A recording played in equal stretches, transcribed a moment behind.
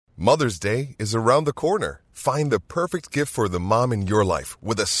Mother's Day is around the corner. Find the perfect gift for the mom in your life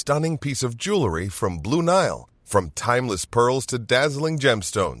with a stunning piece of jewelry from Blue Nile. From timeless pearls to dazzling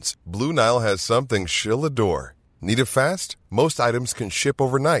gemstones, Blue Nile has something she'll adore. Need it fast? Most items can ship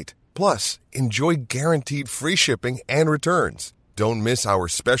overnight. Plus, enjoy guaranteed free shipping and returns. Don't miss our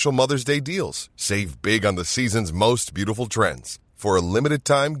special Mother's Day deals. Save big on the season's most beautiful trends. For a limited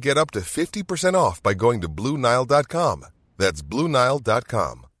time, get up to 50% off by going to BlueNile.com. That's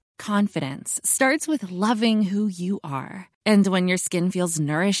BlueNile.com. Confidence starts with loving who you are. And when your skin feels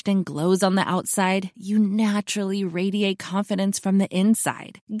nourished and glows on the outside, you naturally radiate confidence from the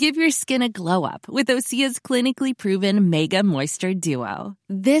inside. Give your skin a glow up with Osea's clinically proven Mega Moisture Duo.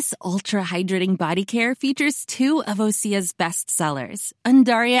 This ultra-hydrating body care features 2 of Osea's best sellers,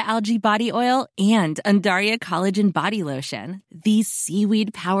 Undaria Algae Body Oil and Undaria Collagen Body Lotion. These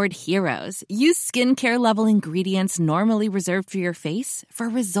seaweed-powered heroes use skincare-level ingredients normally reserved for your face for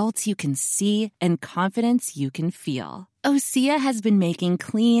results you can see and confidence you can feel. Osea has been making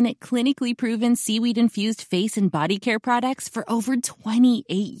clean, clinically proven seaweed-infused face and body care products for over 28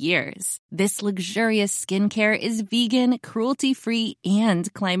 years. This luxurious skincare is vegan, cruelty-free,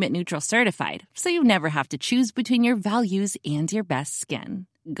 and climate-neutral certified, so you never have to choose between your values and your best skin.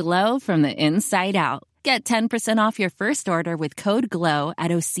 Glow from the inside out. Get 10% off your first order with code GLOW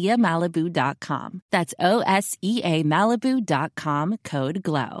at OseaMalibu.com. That's OSEA Malibu.com, code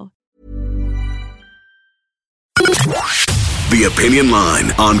GLOW. The Opinion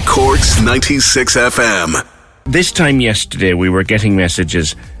Line on Cork's 96 FM. This time yesterday, we were getting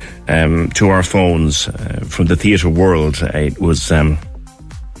messages to our phones from the theatre world. It was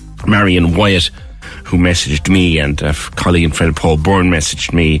Marion Wyatt who messaged me, and a colleague and friend Paul Byrne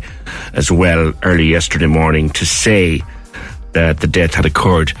messaged me as well early yesterday morning to say that the death had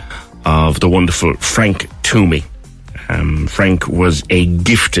occurred of the wonderful Frank Twomey. Frank was a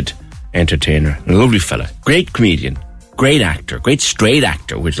gifted entertainer, a lovely fella, great comedian, great actor, great straight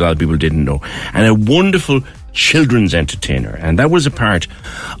actor, which a lot of people didn't know, and a wonderful children's entertainer. And that was a part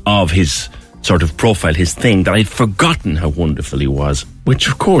of his sort of profile, his thing, that I'd forgotten how wonderful he was, which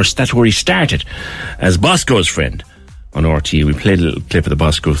of course that's where he started as Bosco's friend on RTE. We played a little clip of the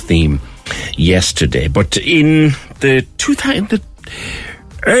Bosco theme yesterday, but in the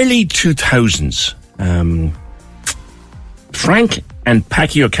early 2000s, Frank and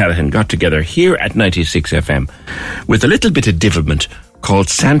Packy O'Callaghan got together here at 96 FM with a little bit of development called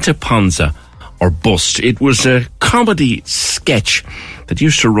Santa Ponza or Bust. It was a comedy sketch that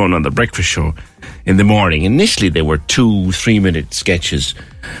used to run on the breakfast show in the morning. Initially, they were 2-3 minute sketches,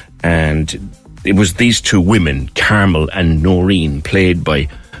 and it was these 2 women, Carmel and Noreen, played by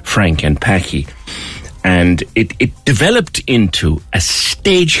Frank and Packy. And it developed into a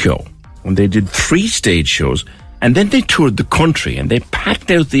stage show. And they did 3 stage shows. And then they toured the country, and they packed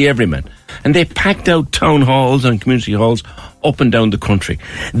out the Everyman, and they packed out town halls and community halls up and down the country.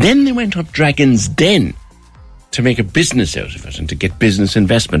 Then they went up Dragon's Den to make a business out of it and to get business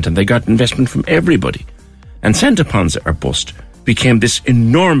investment, and they got investment from everybody. And Santa Ponza or Bust became this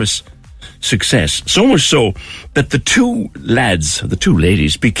enormous success, so much so that the 2 lads, the 2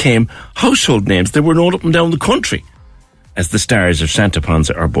 ladies, became household names. They were known up and down the country as the stars of Santa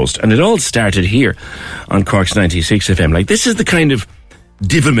Ponza or Bust. And it all started here on Cork's 96 FM. Like, this is the kind of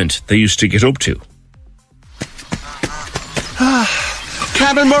devilment they used to get up to.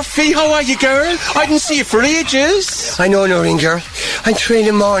 Carmel Murphy, how are you, girl? I didn't see you for ages. I know, Noreen, girl. I'm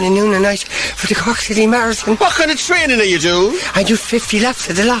training morning, noon and night for the Cork City Marathon. What kind of training are you doing? I do 50 laps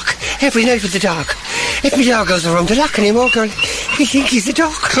of the lock every night with the dog. If my dog goes around the lock anymore, girl, he think he's a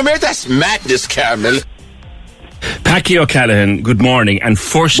dog. Come here, that's madness, Carmel. Packy O'Callaghan, good morning. And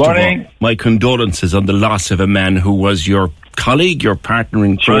first of all, my condolences on the loss of a man who was your colleague, your partner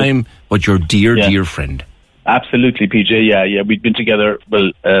in crime, but your dear friend. Absolutely, PJ. Yeah. We'd been together,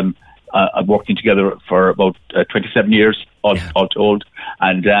 working together for about 27 years, all told.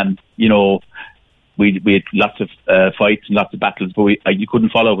 And, we had lots of fights and lots of battles, but you couldn't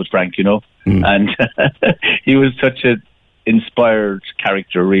follow with Frank, And he was such an inspired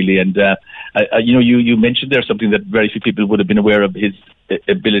character, really. And, you mentioned there something that very few people would have been aware of, his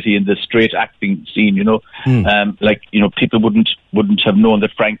ability in the straight acting scene, people wouldn't have known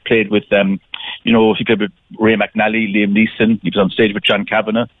that Frank played with, he played with Ray McNally, Liam Neeson. He was on stage with John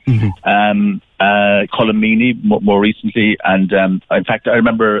Kavanagh, Colin Meaney more recently. And in fact, I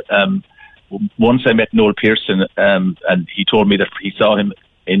remember once I met Noel Pearson, and he told me that he saw him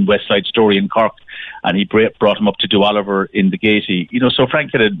in West Side Story in Cork, and he brought him up to do Oliver in the Gaiety. So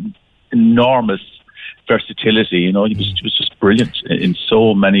Frank had an enormous versatility. He was just brilliant in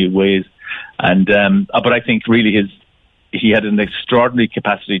so many ways. And but I think really he had an extraordinary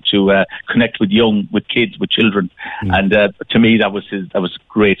capacity to connect with kids, with children, and to me that was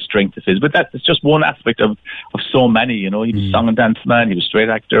great strength of his. But that's just one aspect of so many. You know, he was a song and dance man, he was a straight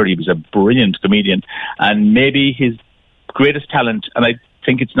actor, he was a brilliant comedian, and maybe his greatest talent, and I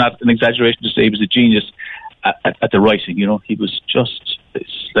think it's not an exaggeration to say he was a genius at the writing. You know, he was just,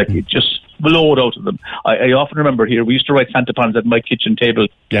 it's like it just flowed out of them. I often remember here, we used to write Santa Ponza at my kitchen table,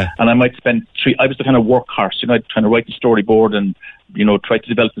 and I might spend I was the kind of workhorse, you know, I'd kind of write the storyboard and, you know, try to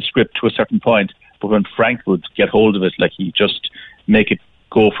develop the script to a certain point. But when Frank would get hold of it, like, he just make it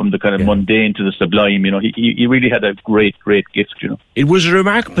go from the kind of mundane to the sublime. You know, he really had a great gift, you know. It was a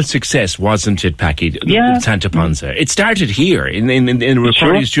remarkable success, wasn't it, Packy? Yeah. Santa Ponza. It started here in a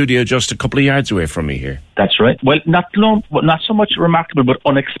recording studio just a couple of yards away from me here. That's right. Well, not so much remarkable, but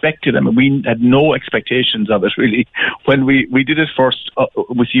unexpected. I mean, we had no expectations of it, really. When we did it first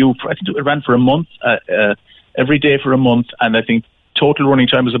with you, I think it ran for a month, every day for a month, and I think total running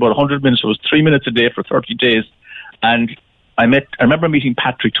time was about 100 minutes. So it was 3 minutes a day for 30 days. And I remember meeting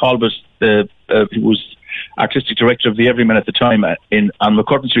Patrick Talbot, who was artistic director of the Everyman at the time on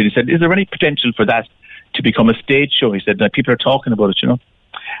McCurtain Street. He said, "Is there any potential for that to become a stage show?" He said, "People are talking about it, you know."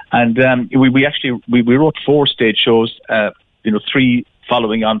 And we wrote 4 stage shows, 3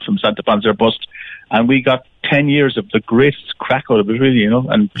 following on from Santa Ponza Bust, and we got 10 years of the greatest crack out of it, really, you know.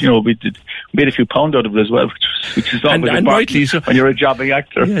 And, you know, we made a few pound out of it as well, which is always important rightly so, when you're a jobbing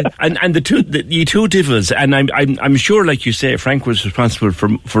actor. Yeah. and the two divils, and I'm sure, like you say, Frank was responsible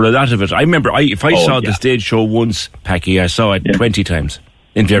for a lot of it. I remember if I saw the stage show once, Packy, I saw it 20 times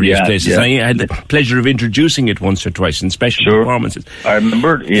in various places. I had the pleasure of introducing it once or twice in special performances. I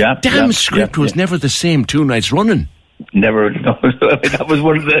remember, Damn script was never the same 2 nights running. Never. No, that was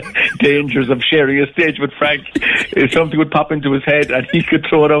one of the dangers of sharing a stage with Frank. If something would pop into his head and he could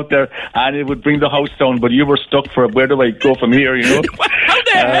throw it out there and it would bring the house down, but you were stuck for where do I go from here, you know? How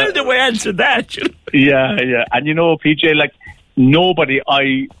the hell do I answer that? Yeah. And you know, PJ, like, nobody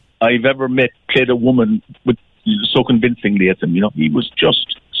I've ever met played a woman with so convincingly as him, you know. He was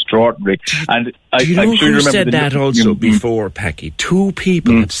just extraordinary. And do you know who said that also before, Packy? 2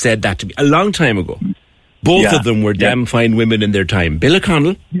 people have said that to me a long time ago. Both of them were damn fine women in their time. Bill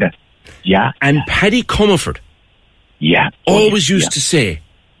O'Connell and Paddy Comerford always used to say,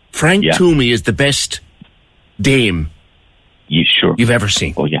 Frank Twomey is the best dame you've ever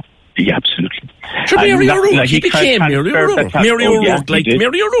seen. Oh, yeah. Yeah, absolutely. Sure, Mary O'Rourke. He became Mary O'Rourke. Mary O'Rourke, like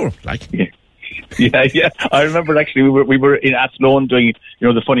Mary O'Rourke. Yeah. I remember actually we were in Athlone doing, you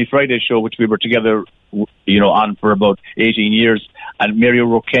know, the Funny Friday show, which we were together, you know, on for about 18 years. And Mary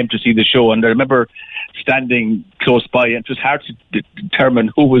O'Rourke came to see the show, and I remember standing close by, and it was hard to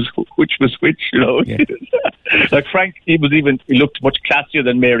determine which was which, you know. Yeah. Like Frank, he looked much classier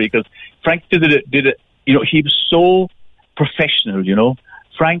than Mary, because Frank did it, you know, he was so professional, you know.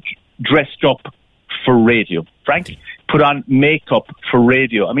 Frank dressed up for radio. Frank put on makeup for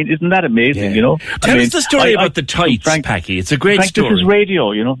radio. I mean, isn't that amazing, you know? Tell us the story about the tights, Packy. It's a great story. This is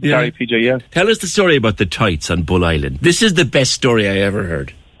radio, you know. Yeah. Sorry, PJ, Tell us the story about the tights on Bull Island. This is the best story I ever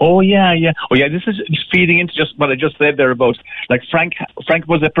heard. Oh, yeah. This is feeding into just what I just said there about, like, Frank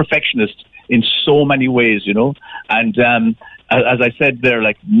was a perfectionist in so many ways, you know. And as I said there,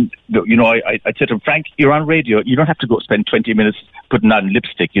 like, you know, I said to him, Frank, you're on radio. You don't have to go spend 20 minutes putting on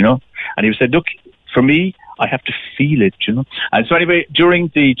lipstick, you know. And he said, look, for me, I have to feel it, you know. And so anyway,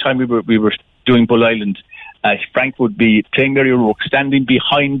 during the time we were doing Bull Island, Frank would be playing Mary O'Rourke, standing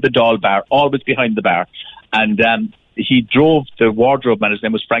behind the doll bar, always behind the bar. And he drove the wardrobe man, his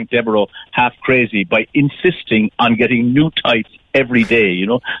name was Frank Devereaux, half crazy by insisting on getting new tights every day, you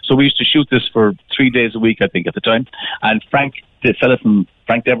know. So we used to shoot this for 3 days a week, I think, at the time. And Frank, the fella from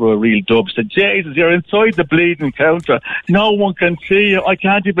Frank Devereaux, a real dub, said, Jesus, you're inside the bleeding counter. No one can see you. I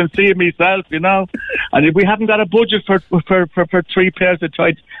can't even see it myself, you know. And if we haven't got a budget for 3 pairs of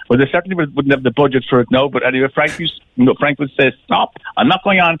tights, well, they certainly wouldn't have the budget for it now. But anyway, Frank would say, stop, I'm not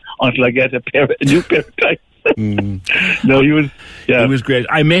going on until I get a new pair of tights. No, he was great.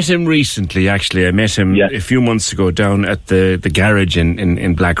 I met him recently, actually. I met him a few months ago down at the garage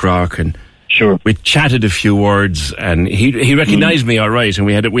in Blackrock, and we chatted a few words, and he recognised me all right, and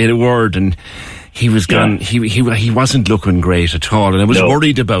we had a word, and he was gone. He wasn't looking great at all, and I was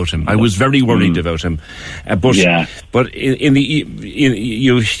worried about him. I was very worried about him. But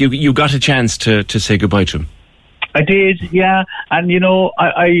you got a chance to say goodbye to him. I did, yeah. And you know,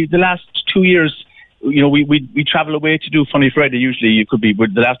 I the last 2 years, you know, we travel away to do Funny Friday. Usually, it could be,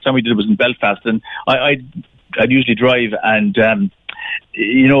 but the last time we did it was in Belfast, and I'd usually drive, and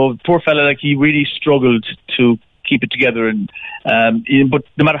you know, poor fella, like, he really struggled to keep it together, and but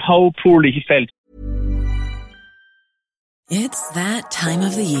no matter how poorly he felt. It's that time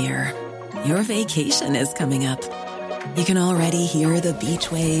of the year. Your vacation is coming up. You can already hear the beach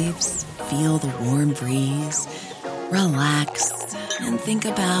waves, feel the warm breeze, relax, and think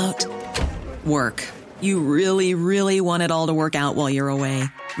about work. You really, really want it all to work out while you're away.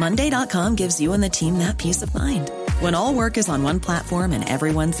 Monday.com gives you and the team that peace of mind. When all work is on one platform and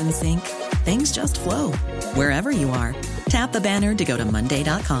everyone's in sync, things just flow. Wherever you are, tap the banner to go to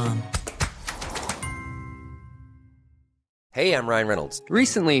Monday.com. Hey, I'm Ryan Reynolds.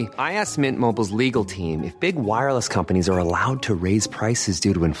 Recently, I asked Mint Mobile's legal team if big wireless companies are allowed to raise prices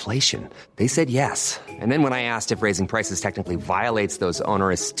due to inflation. They said yes. And then when I asked if raising prices technically violates those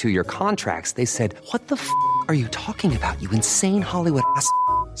onerous two-year contracts, they said, "What the f*** are you talking about, you insane Hollywood ass?"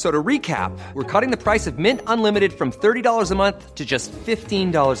 So to recap, we're cutting the price of Mint Unlimited from $30 a month to just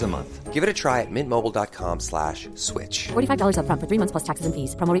 $15 a month. Give it a try at mintmobile.com/switch. $45 up front for 3 months plus taxes and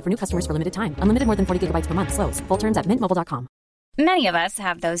fees. Promo rate for new customers for limited time. Unlimited more than 40 gigabytes per month. Slows full terms at mintmobile.com. Many of us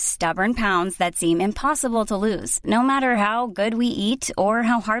have those stubborn pounds that seem impossible to lose, no matter how good we eat or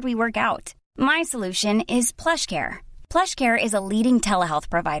how hard we work out. My solution is PlushCare. PlushCare is a leading telehealth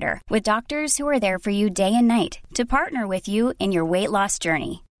provider with doctors who are there for you day and night to partner with you in your weight loss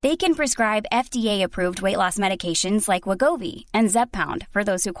journey. They can prescribe FDA-approved weight loss medications like Wegovy and Zepbound for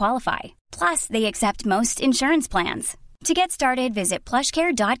those who qualify. Plus, they accept most insurance plans. To get started, visit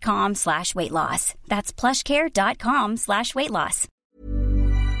plushcare.com/weightloss. That's plushcare.com/weightloss.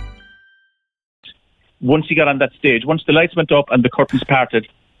 Once he got on that stage, once the lights went up and the curtains parted,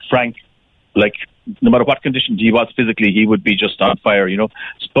 Frank, like, no matter what condition he was physically, he would be just on fire, you know.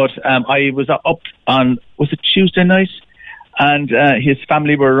 But I was up on, was it Tuesday night? And his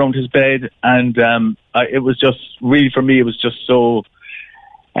family were around his bed, and it was just really, for me, it was just so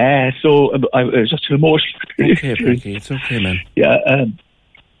I was just too emotional. Okay, Frankie, it's okay, man. Yeah,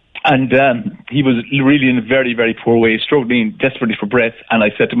 and he was really in a very, very poor way, struggling desperately for breath. And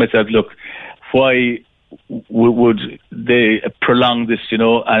I said to myself, look, why would they prolong this, you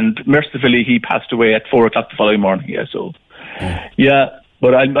know? And mercifully, he passed away at 4 o'clock the following morning. Yeah, so yeah.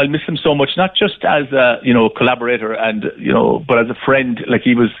 But I'll miss him so much, not just as a, you know, collaborator and, you know, but as a friend. Like,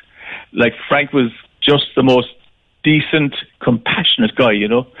 he was, like, Frank was just the most decent, compassionate guy, you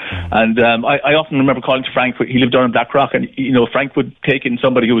know. And I often remember calling to Frank. He lived down in Blackrock, and, you know, Frank would take in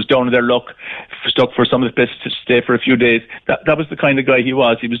somebody who was down in their luck, stuck for some of the places to stay for a few days. That was the kind of guy he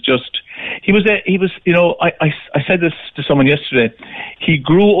was. He was, you know, I said this to someone yesterday. He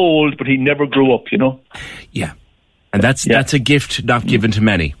grew old, but he never grew up, you know. Yeah. And that's a gift not given to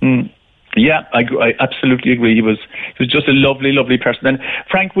many. Yeah, I absolutely agree. He was just a lovely, lovely person. And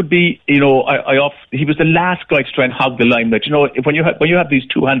Frank would be, you know, he was the last guy to try and hog the limelight. You know, when you have these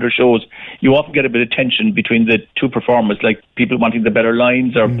two-hander shows, you often get a bit of tension between the two performers, like people wanting the better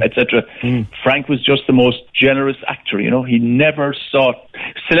lines or etc. Frank was just the most generous actor. You know, he never sought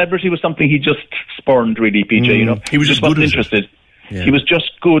celebrity was something he just spurned. Really, PJ. You know, he was just wasn't interested. Yeah. He was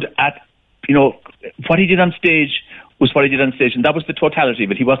just good at, you know, what he did on stage. Was what he did on stage, and that was the totality of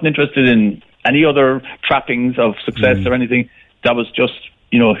it. He wasn't interested in any other trappings of success or anything. That was just,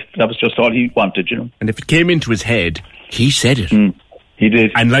 you know, that was just all he wanted, you know. And if it came into his head, he said it. He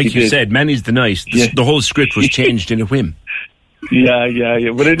did. And like you said, many's the night. The whole script was changed in a whim. Yeah.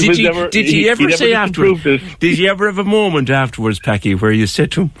 But it was never. Did he ever say afterwards? Did you ever have a moment afterwards, Packy, where you said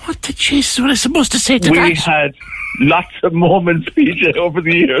to him, "What the Jesus was I supposed to say to that?" We had lots of moments, PJ, over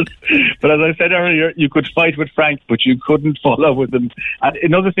the years. But as I said earlier, you could fight with Frank, but you couldn't follow with him. And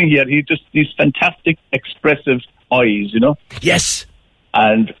another thing he had just these fantastic, expressive eyes, you know. Yes.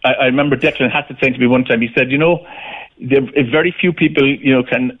 And I remember Declan Hassett saying to me one time, he said, you know, very few people, you know,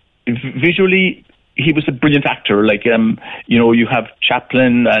 can visually. He was a brilliant actor. Like, you know, you have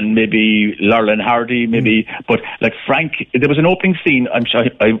Chaplin and maybe Laurel and Hardy, maybe, but like Frank, there was an opening scene. I'm sure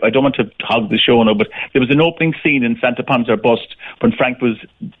I don't want to hog the show now, but there was an opening scene in Santa Panza Bust when Frank was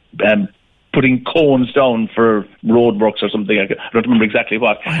putting cones down for roadworks or something. I don't remember exactly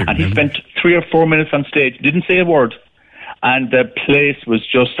what. And he spent 3 or 4 minutes on stage, didn't say a word, and the place was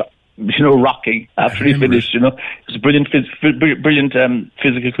just, you know, rocking after he finished. You know, he was a brilliant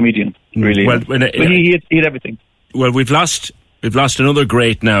physical comedian. Really, well, he had everything. Well, we've lost another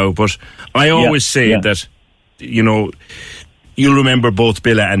great now, but I always say that, you know, you'll remember both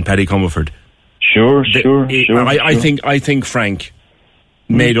Billa and Paddy Comerford. Sure. I think Frank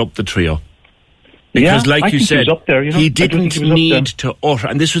made up the trio. Because, like you said, he didn't need to utter,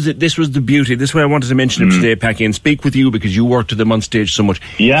 and this was the beauty. This is why I wanted to mention him today, Packy, and speak with you because you worked with him on stage so much.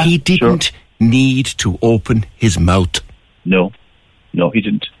 Yeah, he didn't need to open his mouth. No, he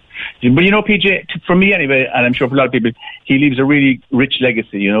didn't. But you know, PJ, for me anyway, and I'm sure for a lot of people, he leaves a really rich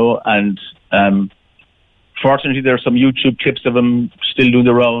legacy. You know, and fortunately, there are some YouTube clips of him still doing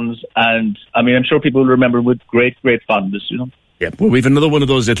the rounds, and I mean, I'm sure people will remember him with great fondness, you know. Yeah, well, we've another one of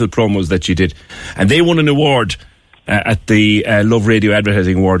those little promos that you did, and they won an award at the Love Radio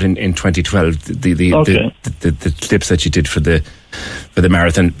Advertising Award in 2012. The clips that you did for the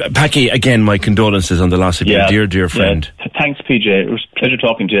marathon. Packy, again, my condolences on the loss of your dear friend. Yeah. Thanks, PJ. It was a pleasure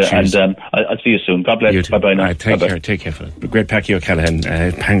talking to you. Cheers. And I'll see you soon. God bless. Bye bye now. Take care. Great Packy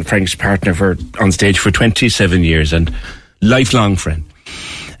O'Callaghan, Frank's partner on stage for 27 years and lifelong friend.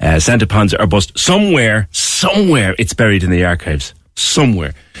 Santa Ponza or bust. Somewhere it's buried in the archives.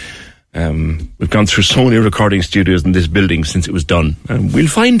 Somewhere. We've gone through so many recording studios in this building since it was done. We'll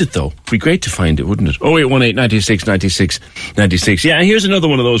find it, though. It'd be great to find it, wouldn't it? 0818 96 96 96. Yeah, here's another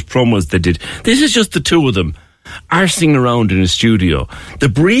one of those promos they did. This is just the two of them arsing around in a studio. The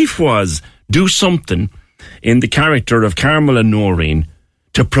brief was do something in the character of Carmel and Noreen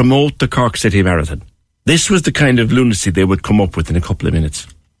to promote the Cork City Marathon. This was the kind of lunacy they would come up with in a couple of minutes.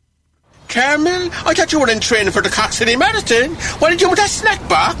 Carmel, I thought you were in training for the Cork City Marathon. What did you do with that snack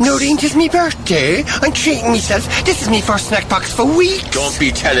box? Noreen, 'tis me birthday. I'm treating myself. This is me first snack box for weeks. Don't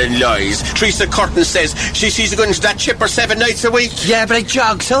be telling lies. Teresa Curtin says she sees you going to that chipper 7 nights a week. Yeah, but I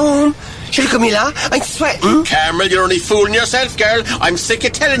jogs home. She look at me, la. I'm sweating. Carmel, you're only fooling yourself, girl. I'm sick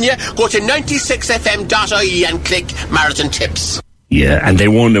of telling you. Go to 96fm.ie and click Marathon Tips. Yeah, and they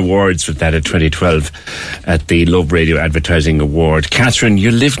won awards for that at 2012 at the Love Radio Advertising Award. Catherine,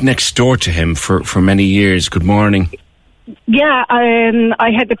 you lived next door to him for many years. Good morning. Yeah, I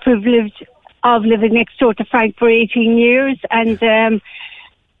had the privilege of living next door to Frank for 18 years. And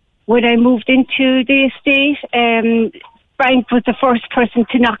when I moved into the estate, Frank was the first person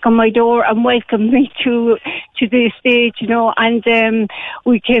to knock on my door and welcome me to the estate, you know, and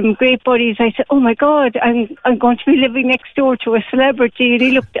we became great buddies. I said, oh my God, I'm going to be living next door to a celebrity. And he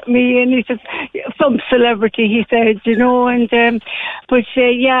looked at me and he said, some celebrity, he said, you know, and I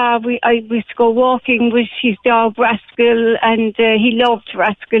used to go walking with his dog Rascal, and he loved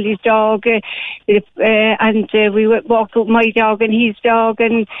Rascal, his dog, and we would walk with my dog and his dog,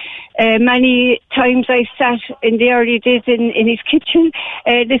 and many times I sat in the early days in his kitchen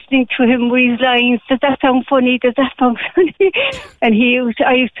listening to him with his lines. Does that sound funny? Does that sound funny? And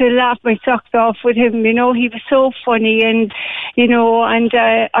I used to laugh my socks off with him, you know. He was so funny, and you know, and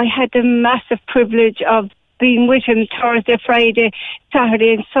I had the massive privilege of being with him Thursday, Friday,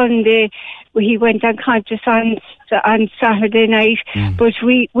 Saturday and Sunday. He went unconscious on Saturday night, but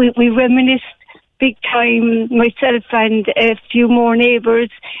we reminisced big time, myself and a few more neighbours,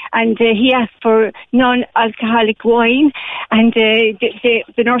 and he asked for non-alcoholic wine, and the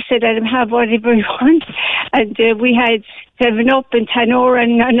nurse said let him have whatever he wants, and we had 7-Up and Tanora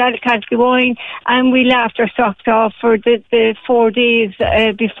and non-alcoholic wine, and we laughed our socks off for the 4 days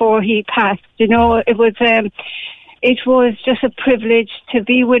before he passed. You know, it was just a privilege to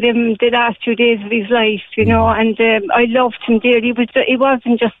be with him the last 2 days of his life, you know, and I loved him dearly. He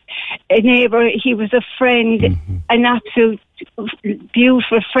wasn't just a neighbour, he was a friend, an absolute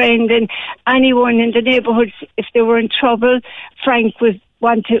beautiful friend, and anyone in the neighbourhood, if they were in trouble, Frank was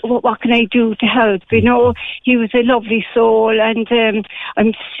what can I do to help, you know. He was a lovely soul, and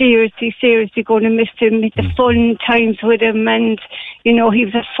I'm seriously going to miss him, the fun times with him, and, you know, he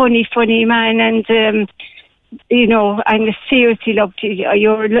was a funny man, and you know, and I seriously loved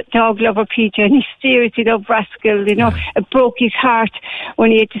your dog lover, PJ, and he seriously loved Rascal, you know. It broke his heart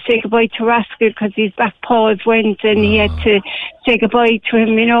when he had to say goodbye to Rascal because his back paws went, and he had to say goodbye to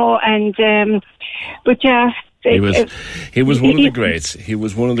him, you know, and but yeah. He was one of the greats. He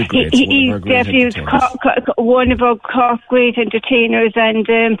was one of the greats. He definitely was one of our Cork great entertainers, and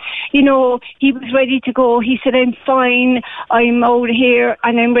you know, he was ready to go. He said, "I'm fine. I'm out here,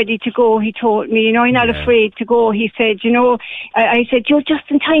 and I'm ready to go." He told me, you know, I'm not afraid to go. He said, you know, I said, "You're just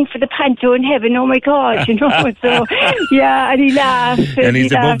in time for the panto in heaven." Oh my God, you know. So yeah, and he laughed. And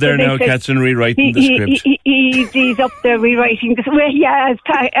he's above there now, Catherine, rewriting the script. He's up there rewriting the. Well, yeah,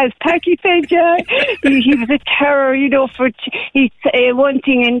 as Packy said, yeah, he was a terror, you know, for he's one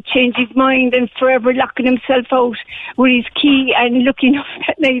thing and change his mind and forever locking himself out with his key, and looking up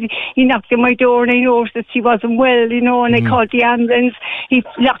that night he knocked on my door and I noticed he wasn't well, you know, and I called the ambulance. He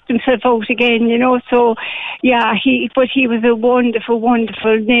locked himself out again, you know, so yeah, but he was a wonderful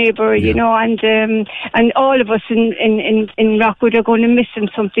neighbour, you know, and all of us in Rockwood are going to miss him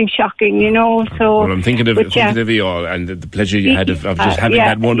something shocking, you know. So well, I'm thinking of you all, and the pleasure you had of just having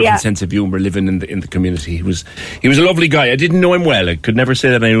that wonderful sense of humour living in the community. He was a lovely guy. I didn't know him well. I could never say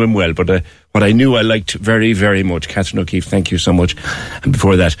that I knew him well, but what I knew I liked very, very much. Catherine O'Keefe, thank you so much. And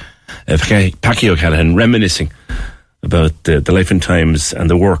before that, Packy O'Callaghan reminiscing about the life and times and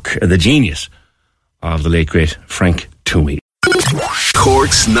the work and the genius of the late great Frank Twomey.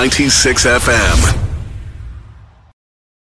 Cork's 96 FM.